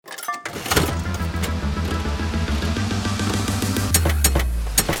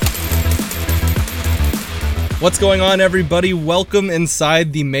What's going on, everybody? Welcome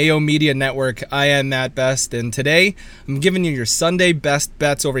inside the Mayo Media Network. I am Matt Best, and today I'm giving you your Sunday best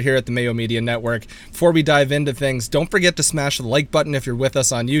bets over here at the Mayo Media Network. Before we dive into things, don't forget to smash the like button if you're with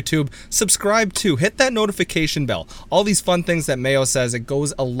us on YouTube. Subscribe too. Hit that notification bell. All these fun things that Mayo says, it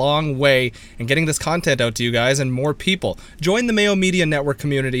goes a long way in getting this content out to you guys and more people. Join the Mayo Media Network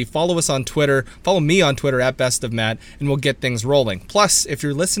community. Follow us on Twitter. Follow me on Twitter at BestOfMatt, and we'll get things rolling. Plus, if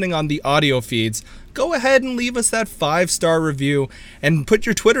you're listening on the audio feeds, go ahead and leave us that 5-star review and put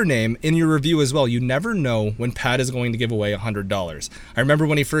your Twitter name in your review as well. You never know when Pat is going to give away $100. I remember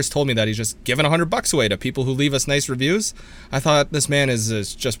when he first told me that he's just giving $100 away to people who leave us nice reviews. I thought this man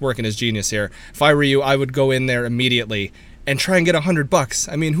is just working his genius here. If I were you, I would go in there immediately and try and get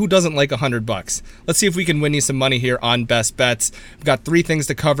 $100. I mean, who doesn't like $100? Let's see if we can win you some money here on Best Bets. We've got 3 things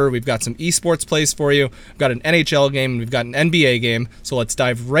to cover. We've got some esports plays for you. We've got an NHL game, and we've got an NBA game. So let's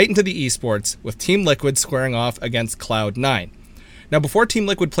dive right into the esports with Team Liquid squaring off against Cloud9. Now, before Team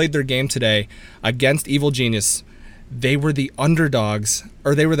Liquid played their game today against Evil Genius, they were the underdogs,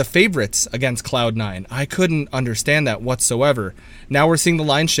 or they were the favorites against Cloud9. I couldn't understand that whatsoever. Now we're seeing the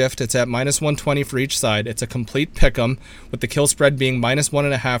line shift. It's at -120 for each side. It's a complete pick'em, with the kill spread being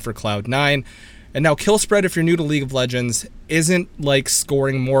 -1.5 for Cloud9. And now kill spread, if you're new to League of Legends, isn't like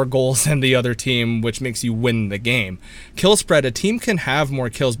scoring more goals than the other team, which makes you win the game. Kill spread, a team can have more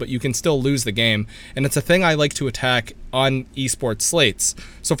kills, but you can still lose the game. And it's a thing I like to attack on esports slates.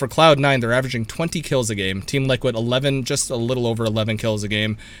 So for Cloud9, they're averaging 20 kills a game. Team Liquid, 11, just a little over 11 kills a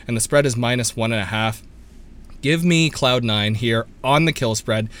game. And the spread is -1.5. Give me Cloud9 here on the kill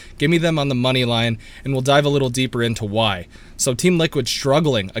spread. Give me them on the money line, and we'll dive a little deeper into why. So Team Liquid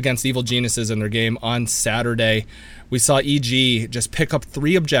struggling against Evil Geniuses in their game on Saturday. We saw EG just pick up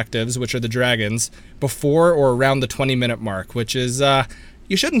 3 objectives, which are the Dragons, before or around the 20-minute mark, which is,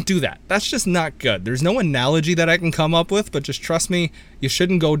 you shouldn't do that. That's just not good. There's no analogy that I can come up with, but just trust me, you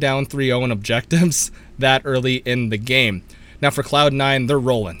shouldn't go down 3-0 in objectives that early in the game. Now for Cloud9, they're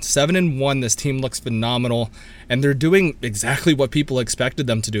rolling. 7-1, this team looks phenomenal, and they're doing exactly what people expected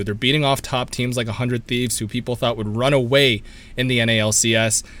them to do. They're beating off top teams like 100 Thieves, who people thought would run away in the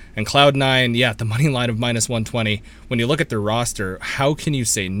NALCS. And Cloud9, yeah, the money line of -120. When you look at their roster, how can you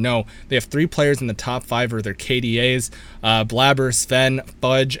say no? They have 3 players in the top 5 of their KDAs. Blabber, Sven,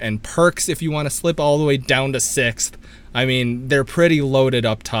 Fudge, and Perks, if you want to slip all the way down to 6th. I mean, they're pretty loaded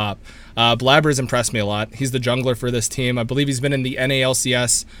up top. Blabber's impressed me a lot. He's the jungler for this team. I believe he's been in the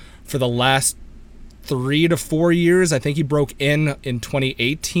NALCS for the last 3 to 4 years. I think he broke in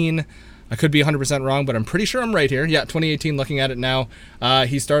 2018. I could be 100% wrong, but I'm pretty sure I'm right here. Yeah, 2018, looking at it now.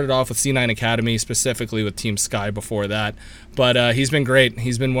 He started off with C9 Academy, specifically with Team Sky before that. But he's been great.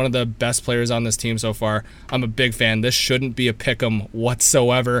 He's been one of the best players on this team so far. I'm a big fan. This shouldn't be a pick'em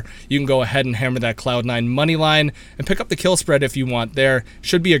whatsoever. You can go ahead and hammer that Cloud9 money line and pick up the kill spread if you want there.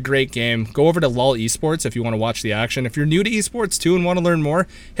 Should be a great game. Go over to LOL Esports if you want to watch the action. If you're new to esports too and want to learn more,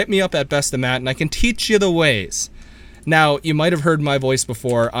 hit me up at BestOfMatt, and I can teach you the ways. Now, you might have heard my voice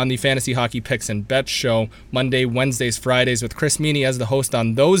before on the Fantasy Hockey Picks and Bets show, Monday, Wednesdays, Fridays, with Chris Meany as the host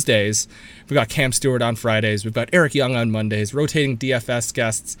on those days. We've got Cam Stewart on Fridays. We've got Eric Young on Mondays, rotating DFS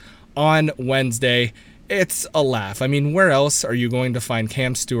guests on Wednesday. It's a laugh. I mean, where else are you going to find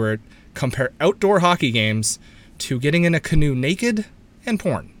Cam Stewart compare outdoor hockey games to getting in a canoe naked and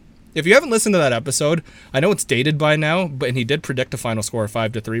porn? If you haven't listened to that episode, I know it's dated by now, but he did predict a final score of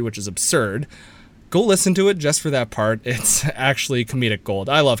 5-3, which is absurd. Go listen to it just for that part. It's actually comedic gold.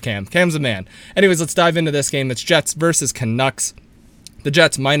 I love Cam. Cam's a man. Anyways, let's dive into this game. It's Jets versus Canucks. The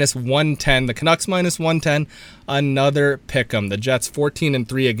Jets -110. The Canucks -110. Another pick'em. The Jets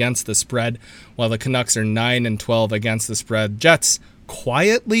 14-3 against the spread, while the Canucks are 9-12 against the spread. Jets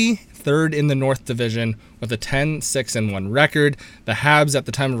quietly 3rd in the North Division with a 10-6-1 record. The Habs at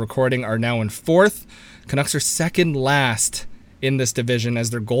the time of recording are now in 4th. Canucks are 2nd last in this division, as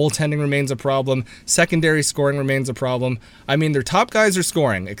their goaltending remains a problem. Secondary scoring remains a problem. I mean, their top guys are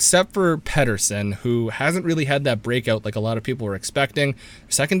scoring, except for Pettersson, who hasn't really had that breakout like a lot of people were expecting.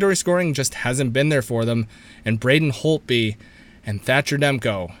 Secondary scoring just hasn't been there for them. And Braden Holtby and Thatcher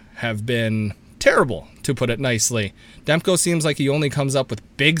Demko have been terrible, to put it nicely. Demko seems like he only comes up with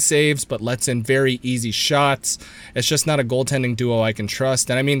big saves, but lets in very easy shots. It's just not a goaltending duo I can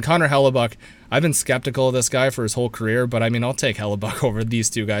trust. And I mean, Connor Hellebuyck, I've been skeptical of this guy for his whole career, but I mean, I'll take Hellebuyck over these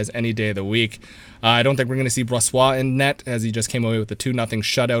 2 guys any day of the week. I don't think we're going to see Brossoit in net, as he just came away with a 2-0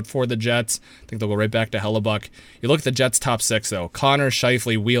 shutout for the Jets. I think they'll go right back to Hellebuyck. You look at the Jets' top 6, though. Connor,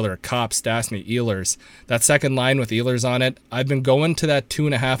 Scheifele, Wheeler, Kopp, Stastny, Ehlers. That second line with Ehlers on it, I've been going to that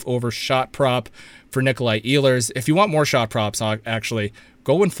 2.5 over shot prop for Nikolai Ehlers. If you want more shot props, actually,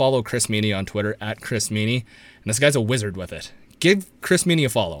 go and follow Chris Meany on Twitter, at Chris Meany, and this guy's a wizard with it. Give Chris Meany a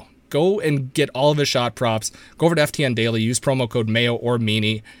follow. Go and get all of his shot props. Go over to FTN Daily, use promo code Mayo or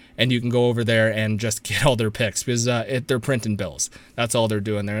Meany, and you can go over there and just get all their picks because they're printing bills. That's all they're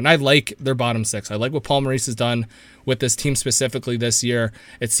doing there. And I like their bottom six. I like what Paul Maurice has done with this team specifically this year.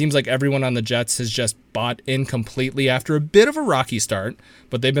 It seems like everyone on the Jets has just bought in completely after a bit of a rocky start,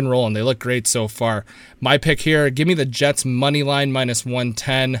 but they've been rolling. They look great so far. My pick here, give me the Jets money line minus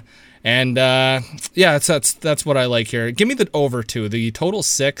 110. And that's what I like here. Give me the over too. The total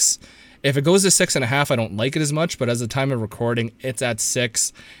 6. If it goes to 6.5, I don't like it as much, but as the time of recording, it's at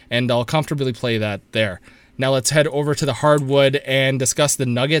 6, and I'll comfortably play that there. Now let's head over to the hardwood and discuss the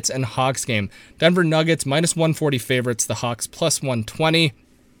Nuggets and Hawks game. Denver Nuggets minus 140 favorites, the Hawks plus 120.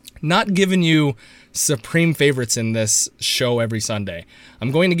 Not giving you supreme favorites in this show every Sunday.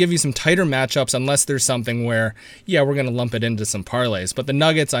 I'm going to give you some tighter matchups unless there's something where, we're going to lump it into some parlays. But the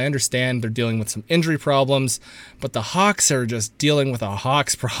Nuggets, I understand they're dealing with some injury problems, but the Hawks are just dealing with a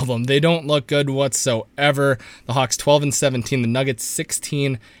Hawks problem. They don't look good whatsoever. The Hawks 12-17, the Nuggets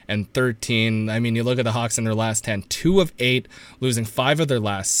 16-13. I mean, you look at the Hawks in their last 10, 2 of 8, losing 5 of their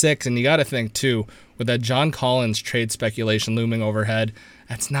last 6, and you got to think too, with that John Collins trade speculation looming overhead,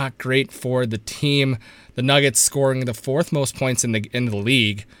 that's not great for the team. The Nuggets scoring the 4th most points in the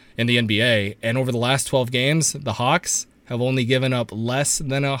league, in the NBA, and over the last 12 games, the Hawks have only given up less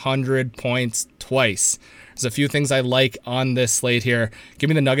than 100 points twice. There's a few things I like on this slate here. Give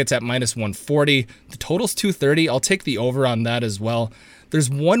me the Nuggets at minus 140. The total's 230. I'll take the over on that as well. There's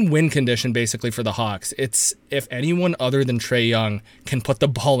one win condition basically for the Hawks. It's if anyone other than Trae Young can put the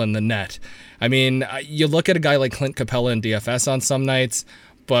ball in the net. I mean, you look at a guy like Clint Capella in DFS on some nights,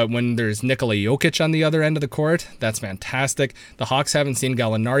 but when there's Nikola Jokic on the other end of the court, that's fantastic. The Hawks haven't seen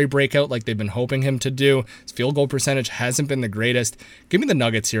Gallinari break out like they've been hoping him to do. His field goal percentage hasn't been the greatest. Give me the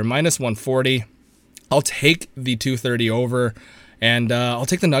Nuggets here, minus 140. I'll take the 230 over, and I'll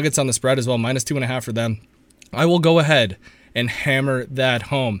take the Nuggets on the spread as well, minus 2.5 for them. I will go ahead and hammer that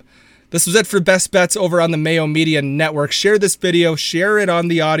home. This was it for Best Bets over on the Mayo Media Network. Share this video, share it on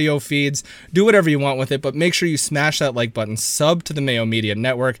the audio feeds, do whatever you want with it, but make sure you smash that like button, sub to the Mayo Media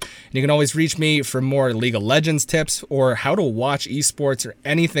Network, and you can always reach me for more League of Legends tips or how to watch esports or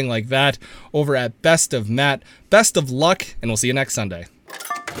anything like that over at Best of Matt. Best of luck, and we'll see you next Sunday.